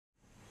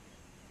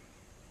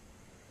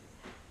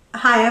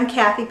Hi, I'm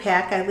Kathy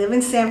Peck. I live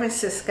in San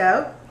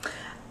Francisco.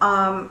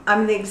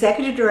 I'm the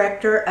Executive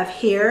Director of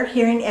H.E.A.R,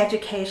 Hearing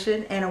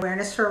Education and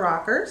Awareness for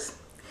Rockers.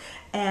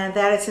 And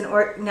that is a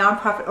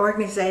nonprofit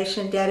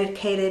organization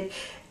dedicated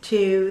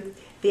to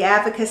the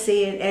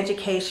advocacy and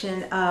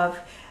education of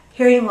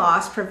hearing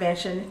loss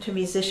prevention to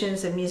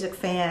musicians and music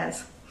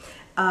fans.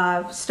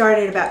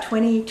 Started about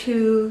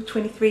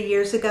 23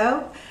 years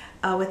ago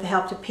with the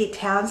help of Pete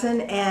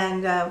Townsend,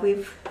 and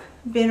we've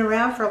been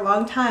around for a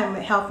long time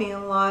helping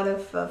a lot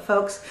of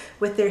folks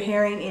with their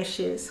hearing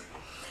issues.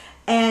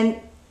 And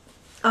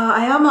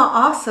I am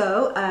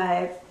also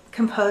a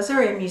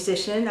composer and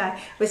musician.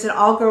 I was an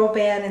all-girl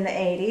band in the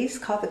 80s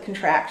called the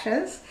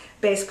Contractions,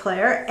 bass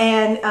player,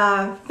 and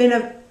been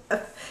a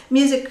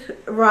music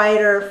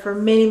writer for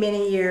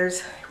many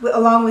years,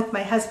 along with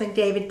my husband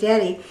David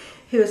Deddy,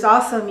 who is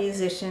also a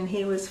musician.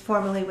 He was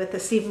formerly with the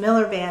Steve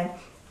Miller Band.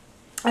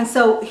 And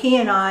so he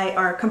and I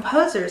are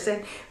composers,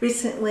 and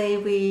recently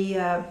we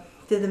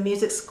did the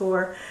music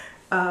score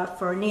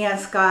for Neon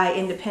Sky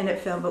independent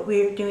film, but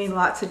we're doing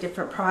lots of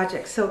different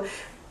projects. So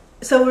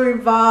we're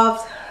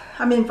involved.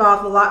 I'm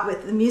involved a lot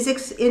with the music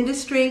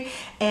industry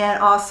and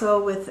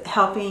also with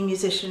helping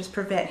musicians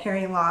prevent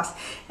hearing loss.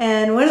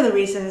 And one of the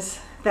reasons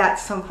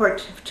that's so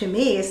important to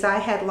me is that I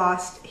had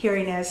lost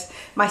hearing as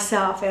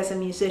myself as a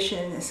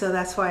musician, and so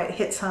that's why it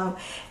hits home.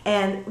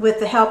 And with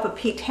the help of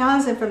Pete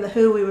Townsend from the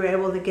H.E.A.R, we were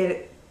able to get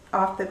it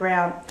off the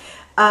ground.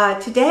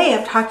 Today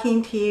I'm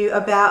talking to you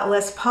about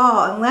Les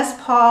Paul, and Les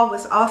Paul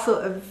was also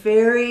a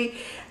very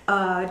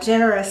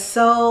generous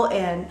soul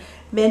and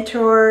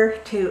mentor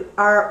to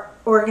our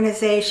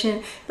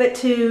organization, but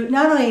to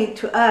not only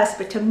to us,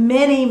 but to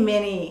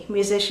many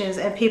musicians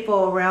and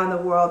people around the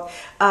world.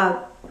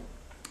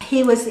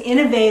 He was the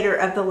innovator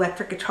of the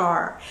electric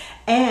guitar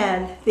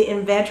and the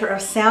inventor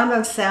of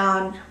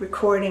sound-on-sound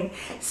recording.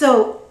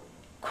 So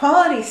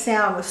quality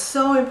sound was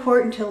so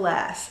important to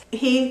Les.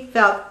 He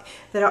felt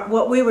that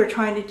what we were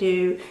trying to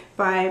do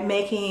by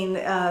making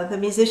the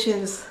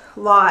musicians'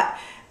 lot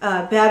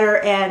better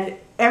and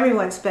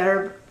everyone's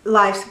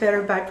lives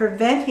better by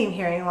preventing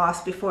hearing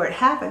loss before it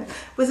happened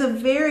was a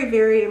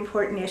very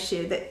important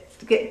issue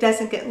that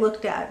doesn't get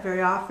looked at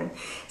very often.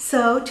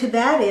 So to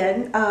that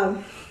end,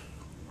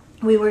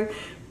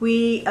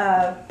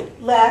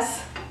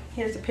 Les,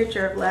 here's a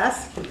picture of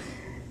Les.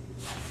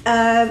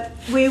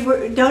 We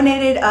were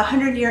donated a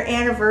 100-year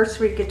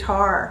anniversary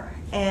guitar,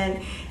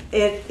 and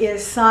it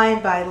is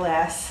signed by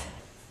Les.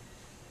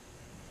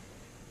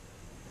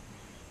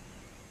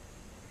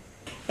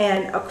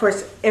 And of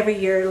course, every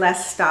year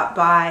Les stopped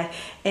by,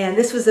 and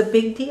this was a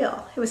big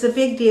deal. It was a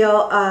big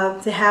deal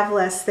to have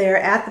Les there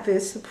at the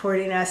booth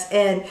supporting us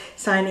and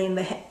signing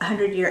the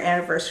 100-year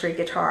anniversary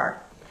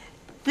guitar.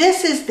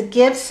 This is the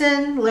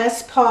Gibson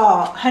Les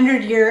Paul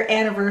 100-year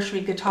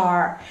anniversary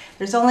guitar.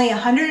 There's only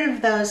 100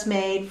 of those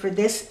made for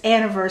this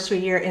anniversary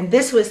year, and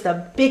this was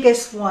the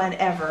biggest one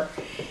ever.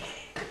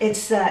 It's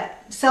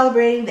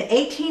celebrating the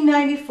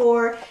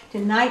 1894 to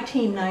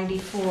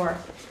 1994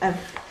 of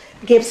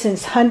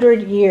Gibson's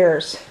 100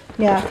 years.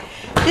 Now,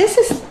 this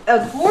is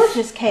a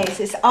gorgeous case.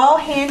 It's all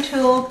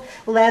hand-tooled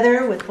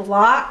leather with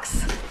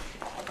locks.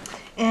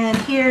 And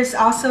here's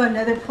also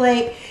another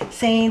plate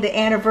saying the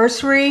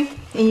anniversary,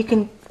 and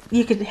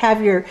you can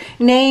have your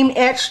name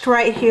etched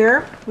right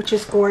here, which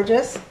is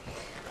gorgeous.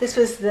 This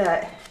was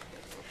the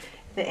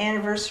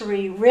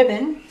anniversary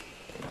ribbon,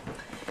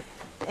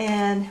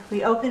 and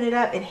we open it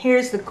up, and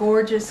here's the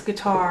gorgeous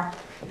guitar,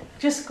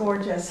 just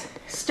gorgeous.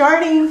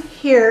 Starting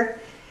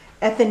here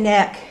at the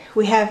neck,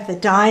 we have the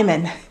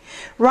diamond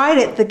right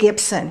at the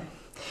Gibson,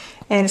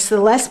 and it's the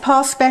Les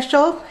Paul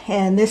Special,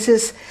 and this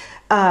is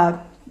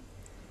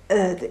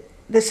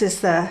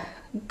the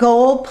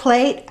gold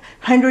plate,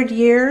 100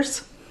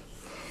 years.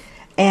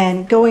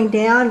 And going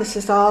down, this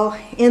is all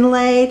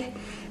inlaid,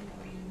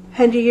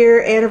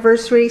 100-year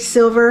anniversary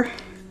silver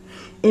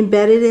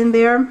embedded in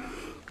there.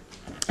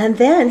 And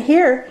then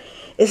here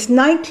is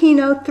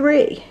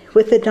 1903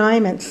 with the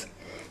diamonds,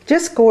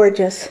 just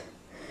gorgeous.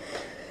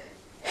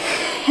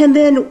 And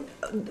then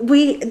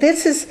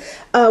this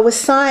was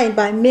signed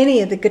by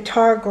many of the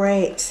guitar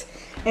greats,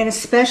 and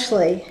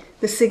especially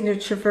the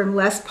signature from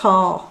Les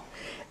Paul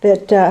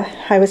that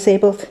I was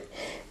able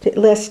to,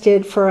 Les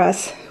did for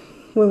us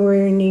when we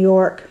were in New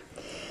York.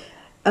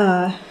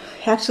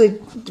 Actually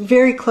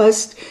very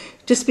close,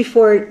 just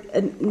before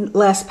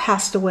Les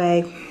passed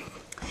away.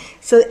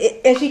 So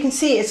as you can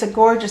see, it's a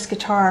gorgeous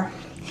guitar.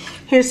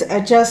 Here's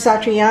a Joe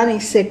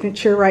Satriani's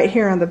signature right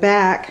here on the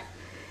back.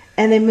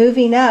 And then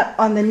moving up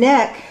on the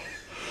neck,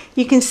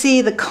 you can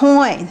see the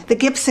coin, the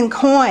Gibson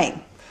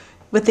coin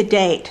with the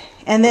date.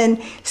 And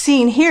then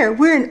seeing here,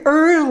 we're an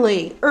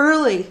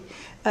early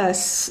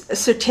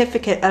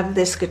certificate of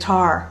this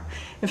guitar.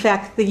 In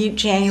fact,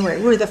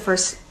 January, we're the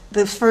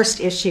first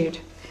issued.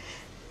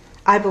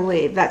 I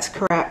believe that's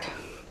correct.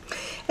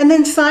 And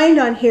then signed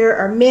on here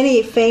are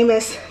many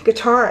famous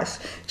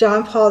guitarists.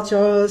 John Paul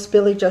Jones,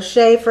 Billy Joe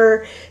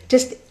Schaefer,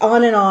 just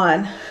on and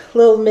on.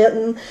 Little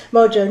Milton,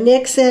 Mojo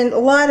Nixon, a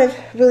lot of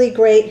really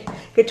great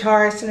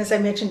guitarists, and as I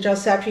mentioned, Joe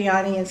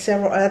Satriani and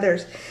several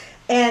others.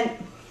 And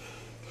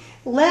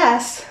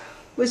Les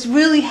was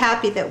really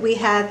happy that we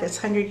had this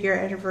 100-year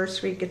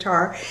anniversary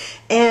guitar,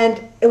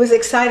 and it was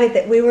excited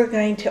that we were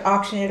going to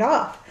auction it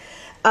off.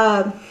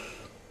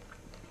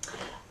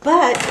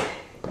 But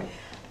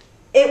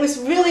it was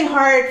really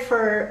hard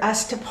for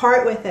us to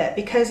part with it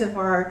because of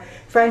our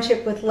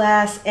friendship with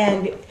Les,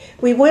 and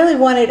we really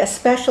wanted a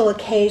special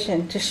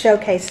occasion to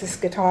showcase this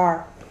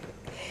guitar.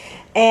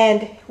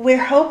 And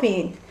we're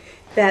hoping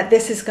that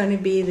this is going to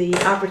be the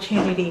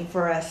opportunity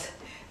for us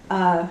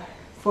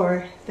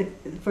for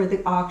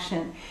the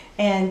auction,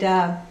 and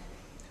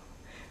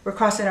we're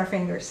crossing our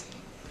fingers.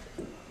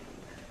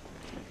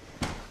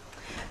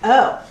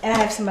 Oh, and I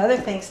have some other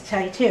things to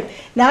tell you too.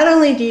 Not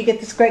only do you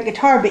get this great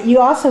guitar, but you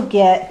also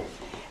get,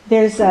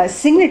 there's a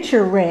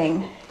signature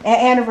ring,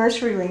 an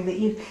anniversary ring that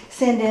you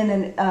send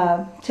in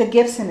to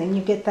Gibson, and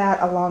you get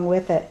that along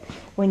with it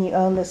when you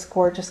own this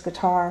gorgeous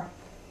guitar.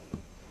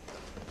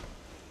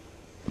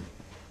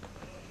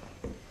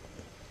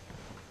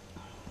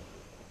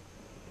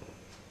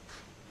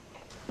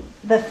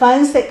 The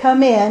funds that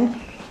come in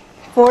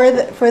for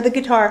the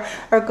guitar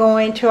are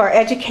going to our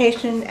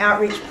education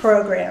outreach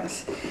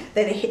programs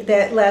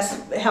that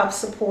Les helps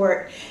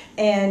support,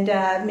 and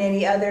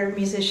many other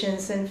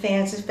musicians and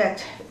fans. In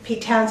fact,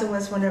 Pete Townsend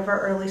was one of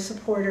our early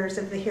supporters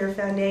of the H.E.A.R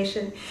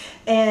Foundation,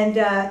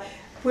 and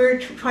we're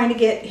trying to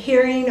get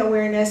hearing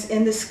awareness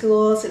in the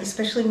schools, and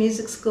especially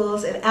music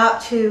schools, and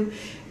out to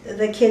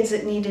the kids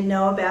that need to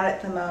know about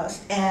it the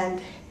most.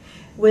 And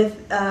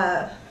with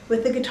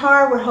the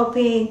guitar, we're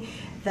hoping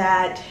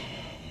that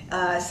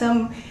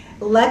some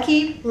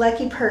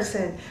lucky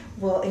person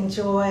will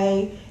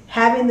enjoy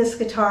having this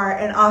guitar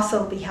and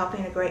also be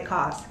helping a great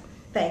cause.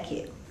 Thank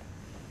you.